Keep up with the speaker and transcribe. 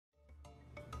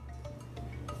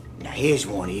Now here's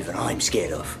one even I'm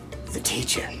scared of. The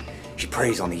teacher. She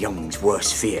preys on the youngling's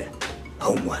worst fear.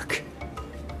 Homework.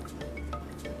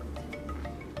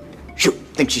 Shoot,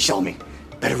 think she saw me.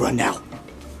 Better run now.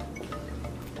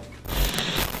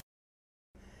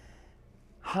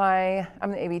 Hi,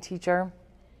 I'm the AV teacher.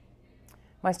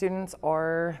 My students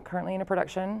are currently in a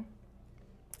production.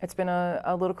 It's been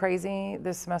a little crazy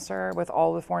this semester with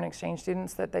all the foreign exchange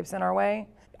students that they've sent our way.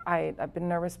 I've been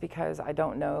nervous because I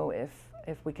don't know if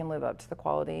we can live up to the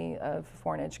quality of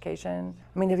foreign education.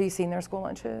 I mean, have you seen their school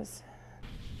lunches?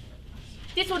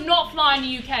 This would not fly in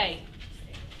the UK.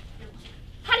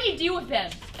 How do you deal with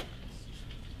them?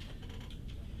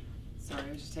 Sorry,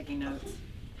 I was just taking notes.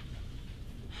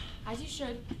 As you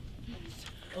should.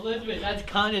 Elizabeth, that's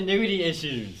continuity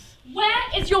issues. Where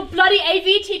is your bloody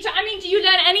AV teacher? I mean, do you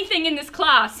learn anything in this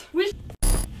class?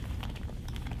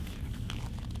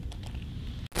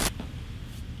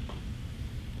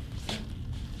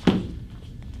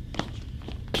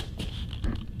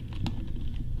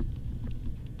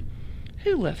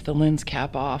 Who left the lens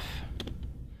cap off?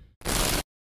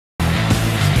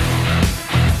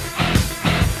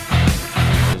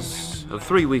 Of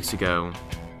 3 weeks ago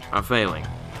are failing.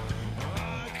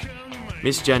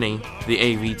 Miss Jenny, the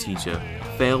AV teacher,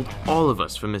 failed all of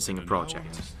us for missing a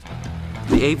project.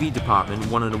 The AV department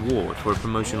won an award for a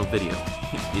promotional video.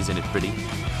 Isn't it pretty?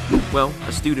 Well,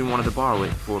 a student wanted to borrow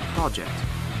it for a project,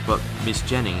 but Miss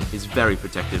Jenny is very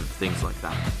protective of things like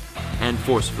that, and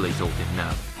forcefully told him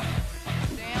no.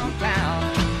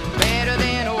 Downtown, better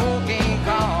than old King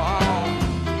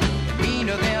Kong,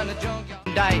 meaner than a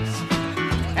junkyard dice.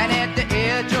 And at the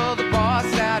edge of the bar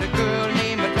sat a girl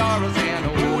named Doris, and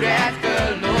oh, that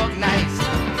girl looked nice.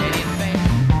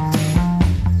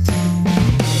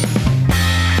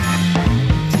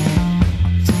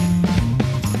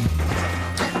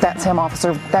 That's him,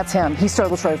 officer. That's him. He stole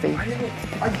the trophy.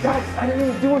 I didn't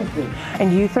even do anything.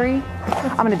 And you three,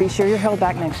 I'm going to be sure you're held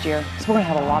back next year. So we're going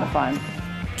to have a lot of fun.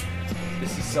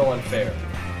 This is so unfair.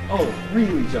 Oh,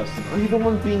 really, Justin? Are you the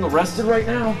one being arrested right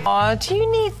now? Do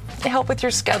you need help with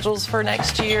your schedules for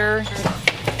next year?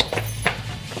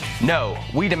 No,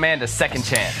 we demand a second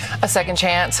chance. A second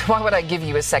chance? Why would I give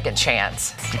you a second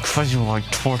chance? Because you like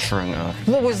torturing us.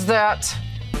 What was that?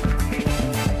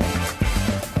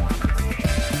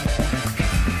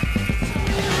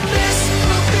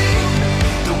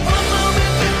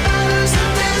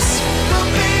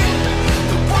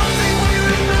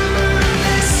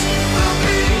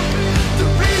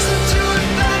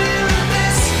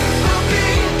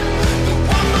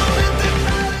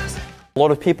 A lot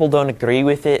of people don't agree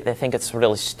with it. They think it's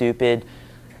really stupid.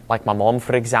 Like my mom,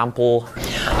 for example.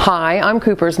 Hi, I'm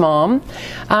Cooper's mom.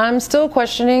 I'm still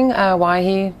questioning why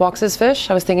he walks his fish.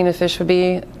 I was thinking the fish would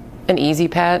be an easy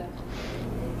pet.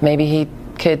 Maybe he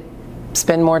could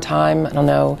spend more time, I don't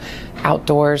know,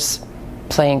 outdoors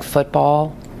playing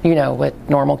football. You know, what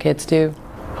normal kids do.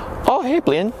 Oh, hey,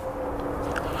 Blaine.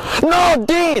 No,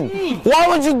 Dean! Why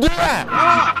would you do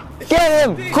that? Get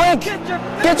him! Quick!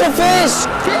 Get your fish!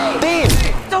 Dean!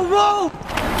 The rope!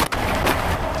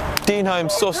 Dean, I'm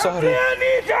so sorry.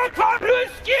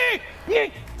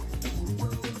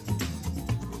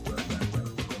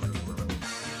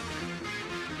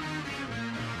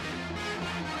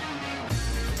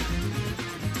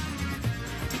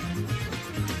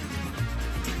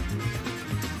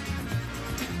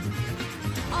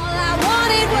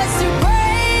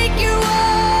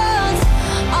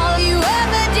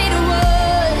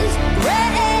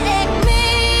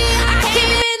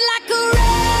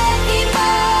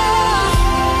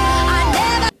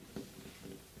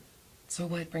 So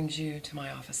what brings you to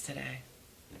my office today?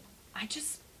 I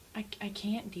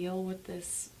can't deal with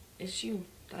this issue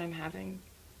that I'm having.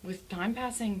 With time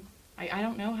passing, I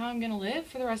don't know how I'm gonna live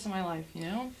for the rest of my life, you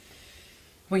know?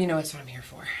 Well, you know that's what I'm here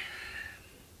for.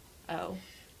 Oh.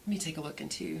 Let me take a look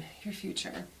into your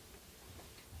future.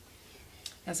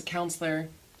 As a counselor,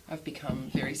 I've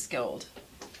become very skilled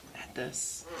at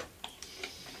this.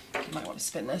 You might want to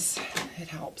spin this. It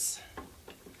helps.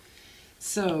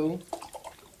 So,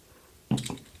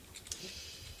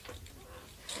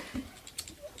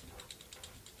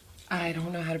 I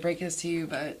don't know how to break this to you,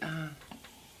 but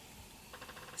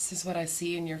this is what I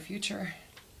see in your future.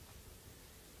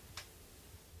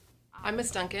 I'm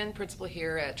Miss Duncan, principal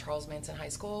here at Charles Manson High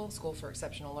School, School for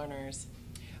Exceptional Learners.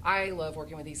 I love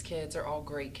working with these kids. They're all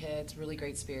great kids, really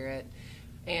great spirit.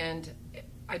 And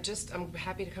I'm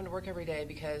happy to come to work every day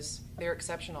because they're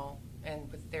exceptional, and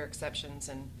with their exceptions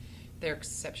and their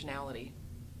exceptionality.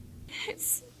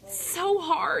 It's so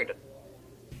hard.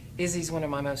 Izzy's one of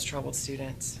my most troubled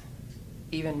students.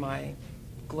 Even my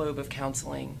globe of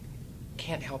counseling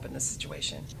can't help in this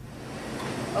situation.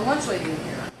 A lunch lady in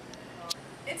here.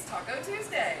 It's Taco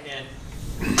Tuesday.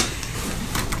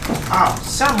 Oh,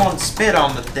 someone spit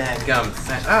on the dadgum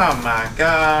thing. Oh my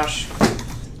gosh.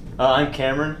 I'm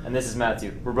Cameron, and this is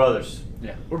Matthew. We're brothers.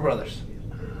 Yeah, we're brothers.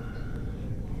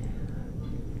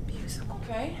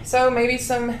 Okay, so maybe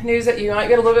some news that you might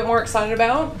get a little bit more excited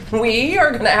about. We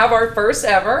are going to have our first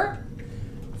ever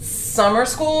summer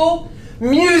school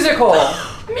musical.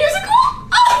 Musical?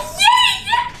 Oh,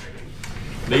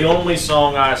 yay! The only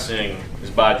song I sing is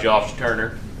by Josh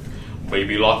Turner.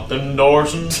 Baby, lock them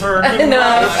doors and turn them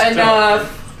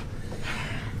Enough.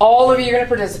 All of you are going to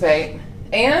participate.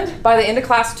 And by the end of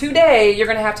class today, you're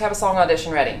going to have a song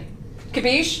audition ready.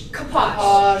 Capiche?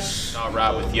 Kaposh. All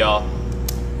right with y'all.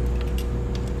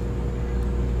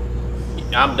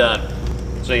 I'm done.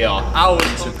 See y'all. I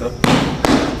wouldn't sit there.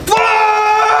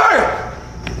 Fire!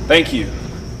 Thank you.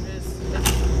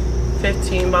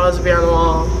 15 miles beyond the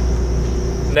wall.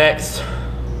 Next.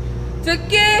 To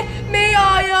give me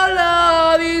all your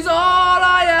love is all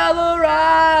I ever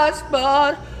ask,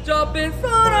 but jump in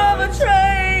front of a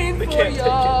train for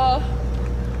ya.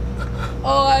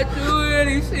 Oh, I'd do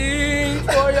anything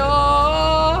for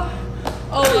ya.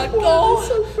 Oh, I'd go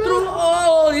through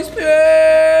all this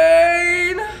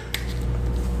pain.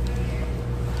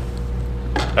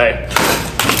 Hey.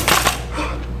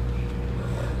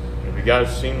 Have you guys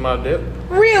seen my dip?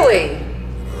 Really?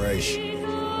 Race.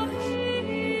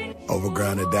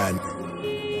 Overground and done.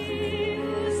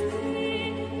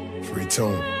 Free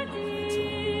tune.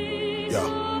 Yo.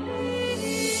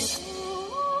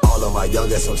 All of my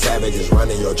youngest, some savages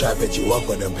running your trap, hit you up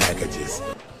with them packages.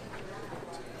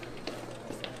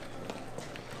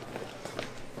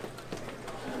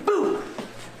 Boom!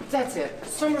 That's it.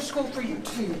 Summer school for you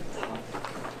too.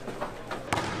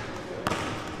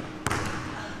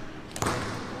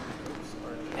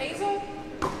 Hazel?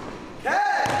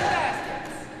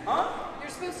 You're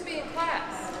supposed to be in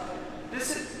class.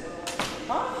 This is...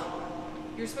 Huh?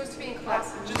 You're supposed to be in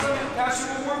class. Just let me pass you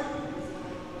one more?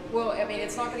 Well, I mean,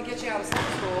 it's not going to get you out of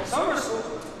summer school. Summer school?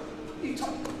 What are you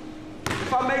talking?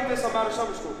 If I make this, I'm out of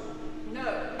summer school.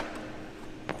 No.